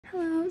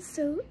Hello,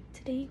 so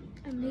today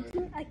I'm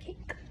making a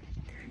cake,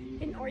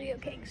 an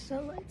Oreo cake,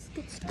 so let's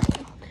get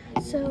started.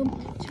 So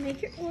to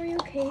make your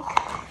Oreo cake,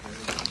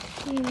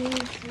 you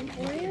need some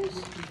Oreos,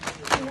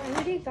 and I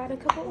already got a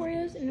couple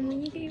Oreos, and then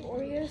when you get your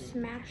Oreos,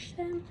 smash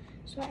them.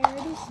 So I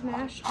already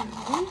smashed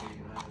mine.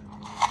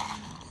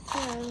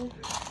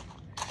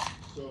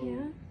 So,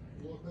 yeah.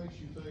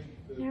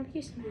 Now if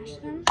you smash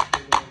them,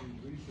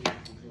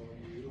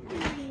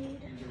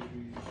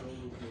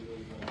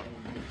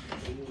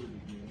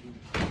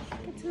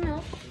 it's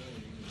milk.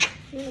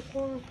 I'm going to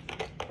pour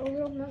a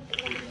little milk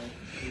in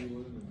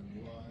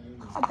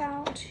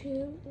about to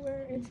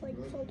where it's like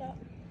filled up.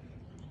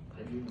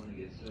 I do want to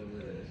get sober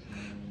at this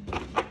time.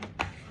 I'm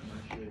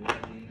not sure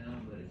ready now,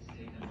 but it's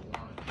taken a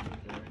lot to get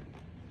there.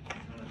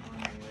 I'm trying to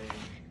find a way.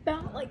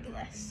 About like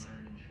this.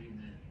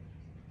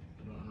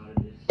 About how to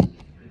just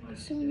pretty much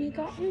So when you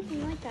got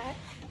everything like that,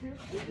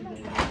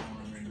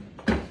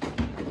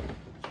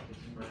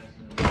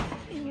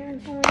 and you're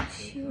going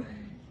to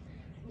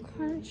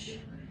crunch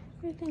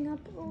everything up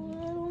a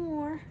little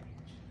more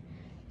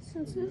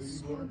since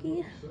it's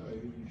soggy.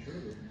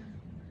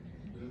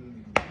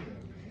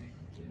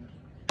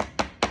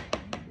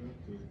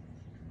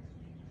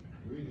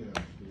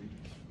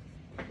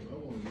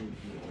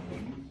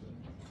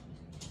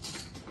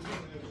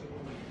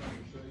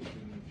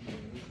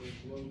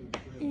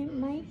 And it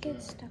might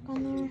get stuck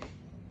on there.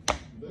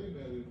 They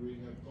met in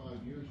rehab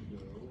 5 years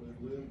ago and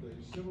lived a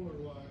similar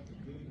life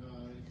of getting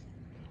high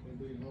and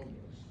being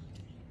homeless.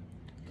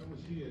 How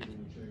was he able to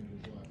change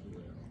his life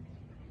around?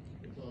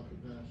 We talked to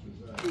Pastor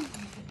Zach.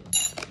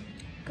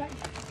 Good.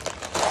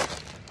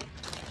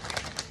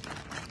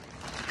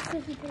 So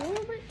if you put a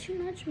little bit too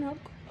much milk,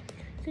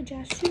 I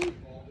suggest you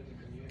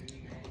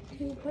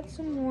to put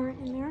some more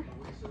in there.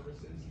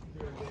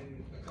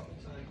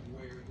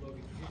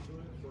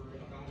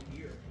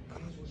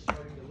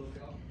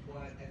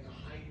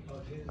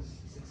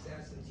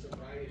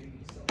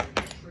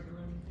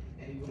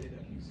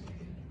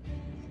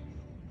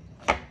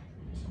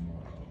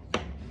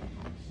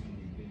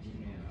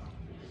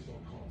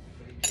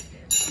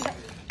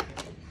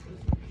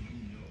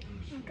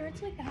 After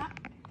it's like that,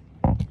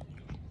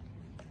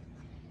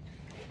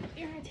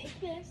 you're gonna take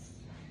this.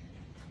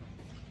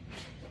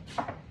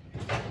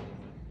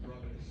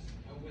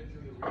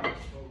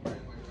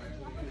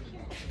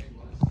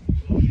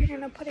 You're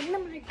gonna put it in the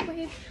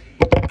microwave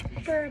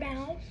for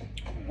about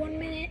 1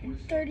 minute and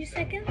 30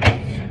 seconds.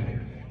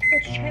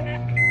 Let's try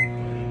that.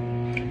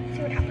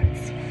 See what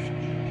happens.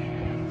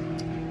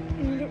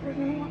 And we're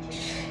gonna watch.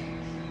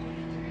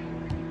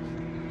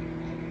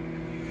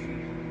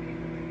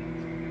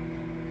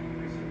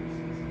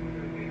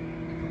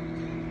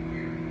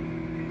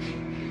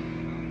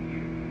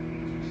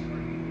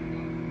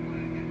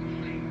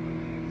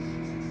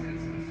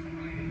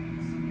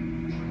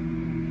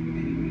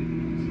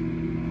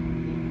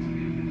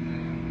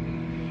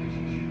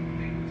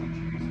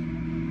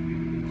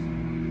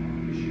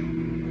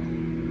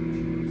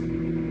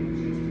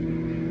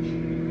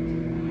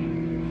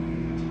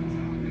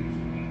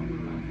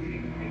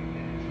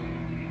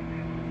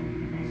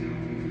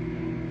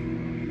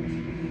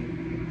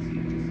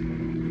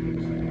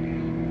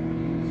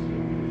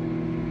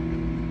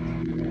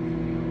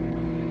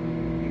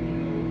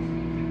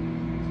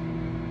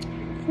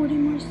 Forty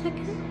more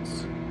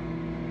seconds.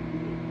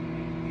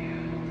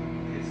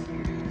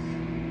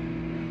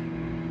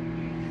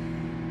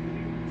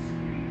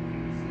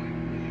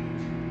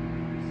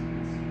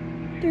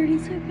 30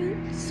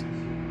 seconds.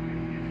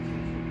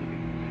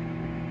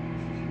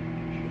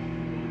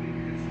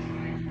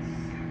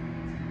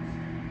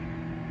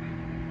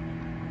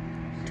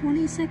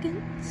 20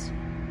 seconds.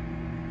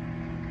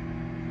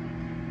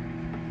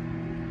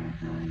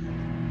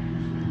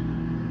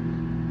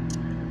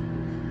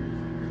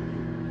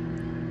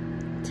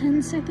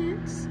 10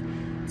 seconds.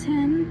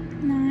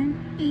 10, 9,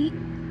 8,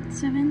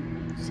 7,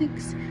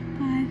 6,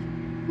 5,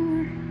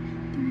 4,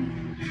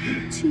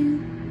 3, 2,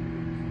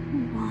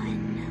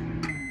 1.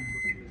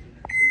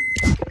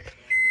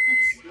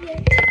 Let's see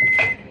it.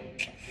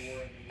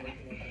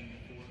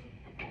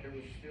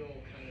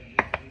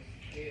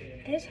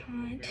 It is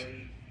hot.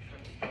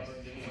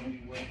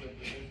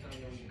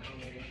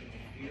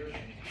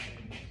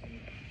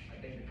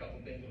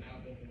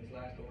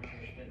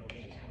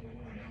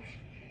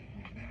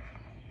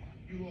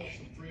 You lost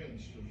some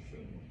friends to the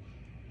film.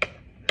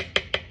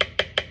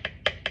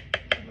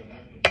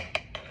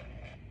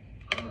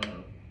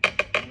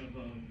 One of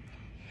them,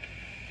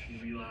 he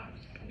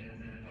relapsed, and then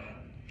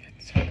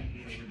he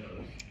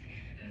overdosed,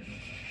 and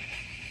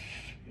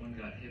one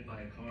got hit by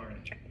a car.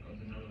 That was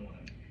another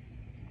one.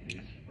 He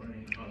was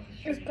running across the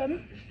street It's good,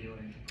 after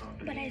stealing some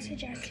property. but I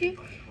suggest you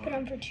put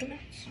on for 2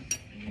 minutes.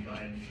 And he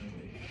died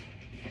instantly.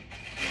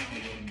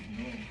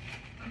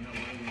 I'm not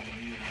worried about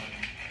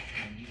rehab.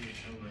 He was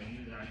sober, and he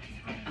was actually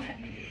trying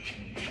to make it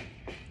change.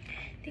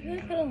 I think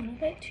I put a little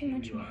bit too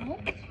much milk.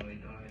 So he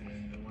died,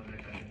 and the one that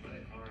got hit by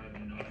the car, I've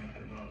known him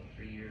for about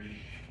 3 years,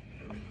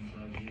 ever since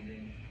I was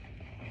using.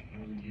 We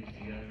would use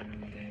together and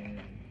everything,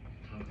 and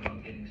talk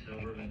about getting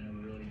sober, but never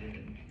really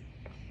did.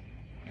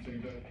 So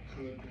think that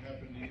could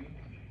happen to you?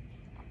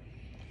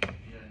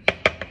 Yes,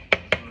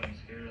 that's what I'm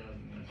scared of,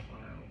 and that's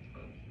why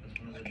that's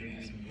one of the big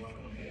reasons why I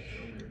want to get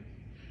sober.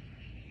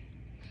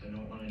 So I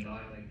don't want to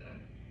die like that.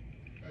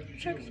 How'd you feel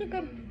Sharks when are you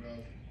good. learned about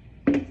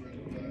your friend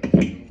who died of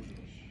an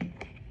overdose?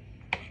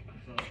 I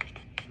felt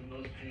the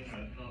most pain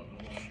I've felt in a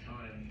long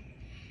time.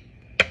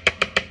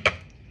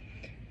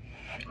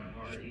 In my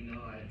heart, you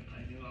know, I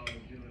knew I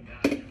was doing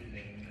bad and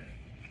everything.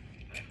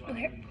 That's why I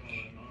wouldn't call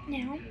my mom,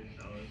 Now, because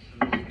I was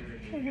so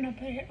scared. we're gonna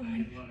put it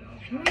on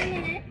 1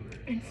 minute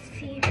and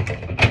see.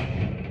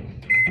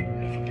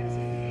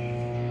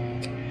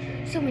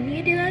 So when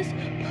you do this,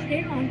 put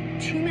it on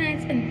 2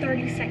 minutes and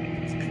 30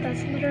 seconds, because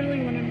that's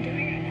literally what I'm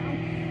doing right now.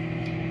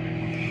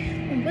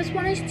 When this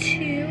one is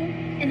 2,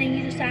 and then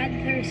you just add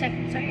 30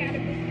 seconds, so I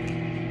added it.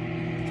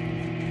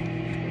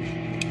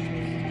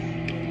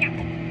 Yeah.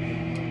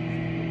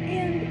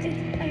 And it's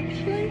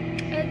actually,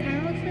 it kind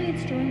of looks like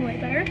it's doing way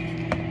better.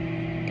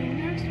 Don't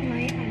ask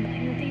why I'm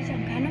playing with these.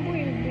 I'm kind of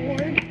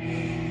bored.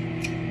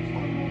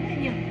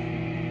 And yeah.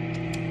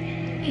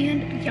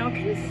 And y'all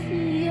can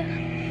see,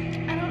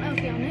 I don't know if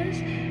y'all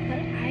noticed, but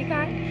I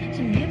got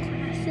some new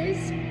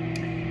glasses.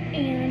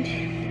 And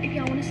if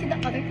y'all want to see the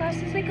other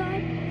glasses I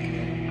got,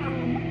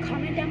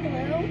 comment down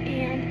below.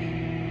 And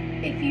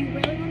if you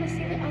really want to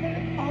see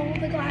all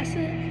the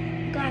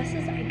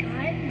glasses I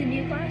got, the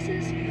new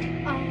glasses,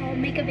 I'll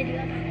make a video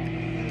about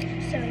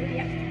it. So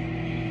yeah.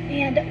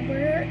 And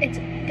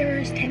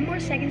there's 10 more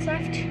seconds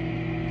left.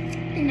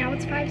 And now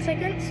it's 5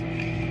 seconds.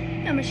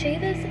 I'm gonna show you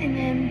this, and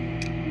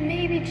then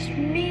maybe, just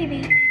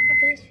maybe,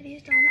 after this video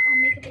is done, I'll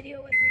make a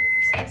video with my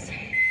glasses.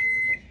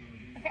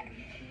 Okay.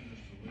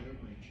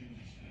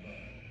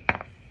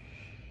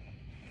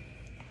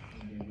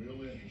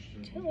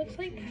 So it looks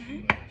like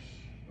that.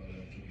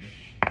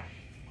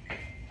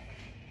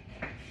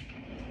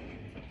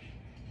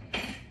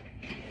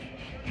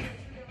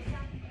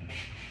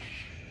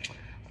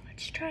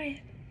 Let's try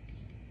it.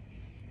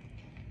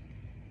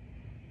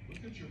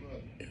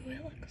 Ooh,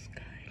 it looks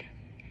good.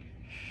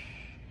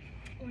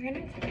 We're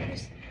gonna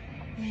first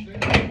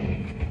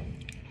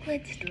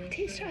let's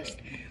taste test.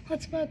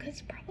 Let's look, because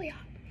it's probably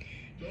hot.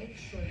 Don't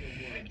say a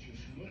word,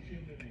 just look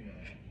him in the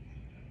eye.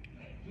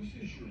 This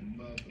is your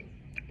mother.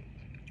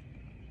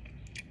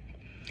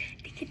 I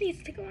think it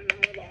needs to go on a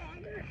little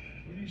longer.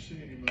 What do you see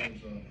in your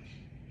mother's eyes?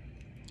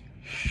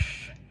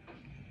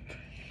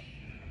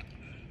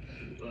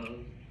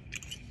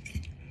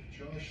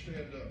 Josh,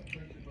 stand up.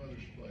 Take your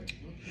mother's place.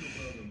 Look your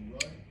mother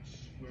right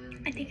square in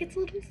the I think it's a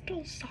little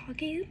still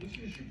soggy. This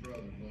is your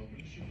brother, Logan.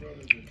 This is your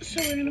brother that So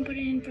we're gonna put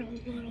it in for a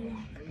little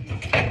longer.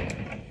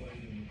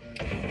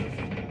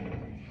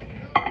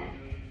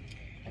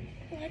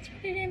 Let's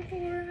put it in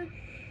for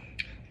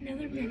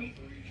another minute.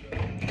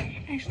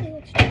 Actually,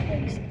 let's do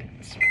 30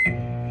 seconds.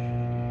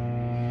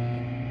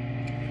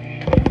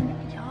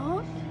 And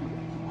y'all,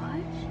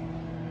 watch.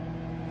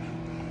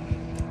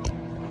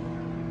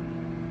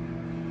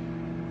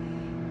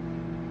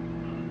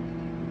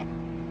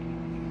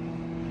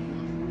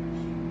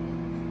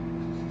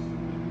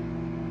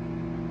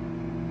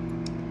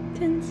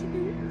 Seconds.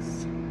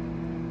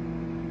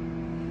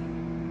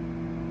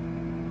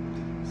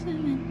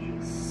 7,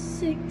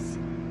 6,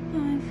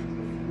 5,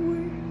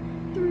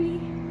 4, 3,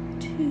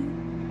 2,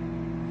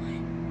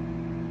 1.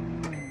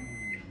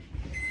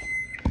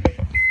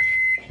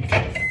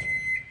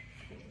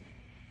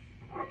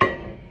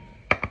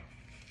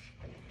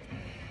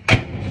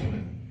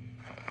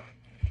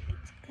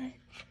 It's good.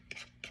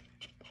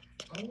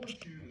 I want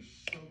you to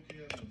soak in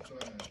the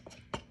fact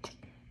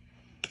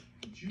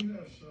that you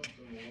have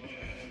something a lot of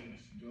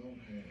addicts don't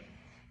have.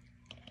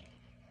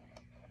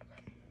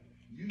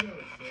 You got a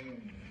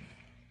family.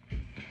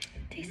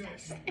 Taste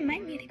test. It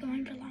might need to go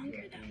on for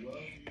longer though.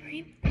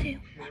 3, 2, 1.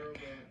 Care about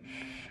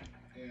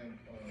you and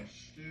are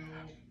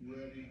still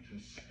ready to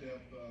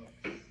step up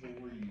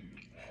for you.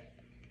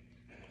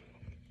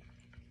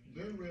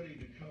 They're ready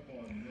to come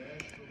on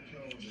national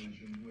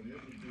television when it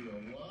would be a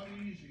lot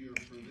easier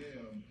for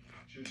them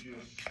to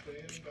just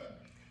stand back.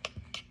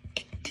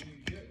 Do you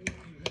get what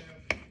you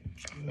have?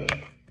 There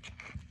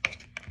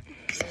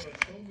are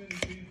so many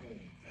people,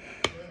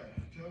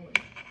 tell me,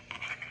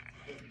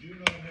 that do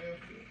not have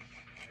this.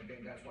 I think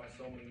that's why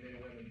so many men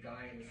and women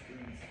die in the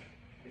streets,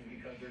 is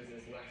because there's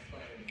this last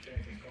line of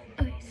defense called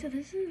the Okay, so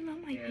this is not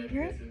my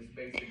favorite. This is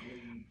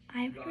basically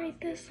I would rate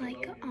this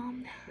like and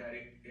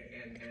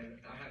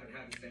I haven't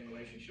had the same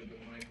relationship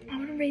with Michael. I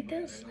would rate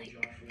this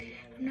like,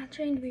 I'm not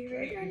trying to be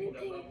rude or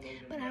anything,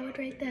 but I would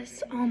rate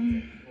this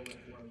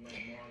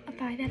a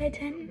 5 out of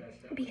 10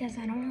 because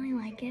I don't really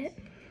like it.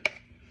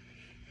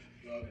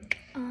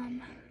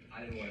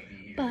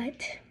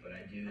 But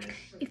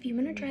if you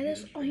want to try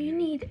this, all you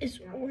need is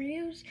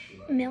Oreos,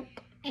 milk,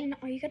 and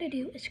all you gotta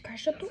do is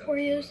crush up the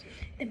Oreos,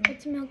 then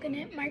put some milk in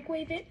it,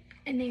 microwave it,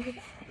 and then you're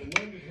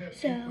done.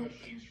 So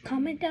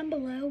comment down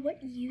below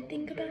what you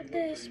think about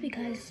this,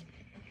 because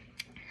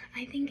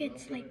I think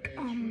it's like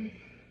a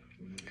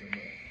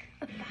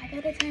 5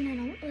 out of 10. I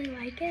don't really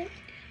like it,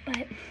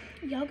 but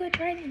y'all go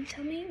try it and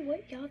tell me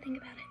what y'all think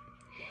about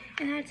it.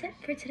 And that's it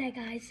for today,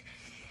 guys.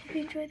 Hope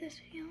you enjoyed this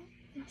video,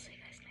 and I'll see you.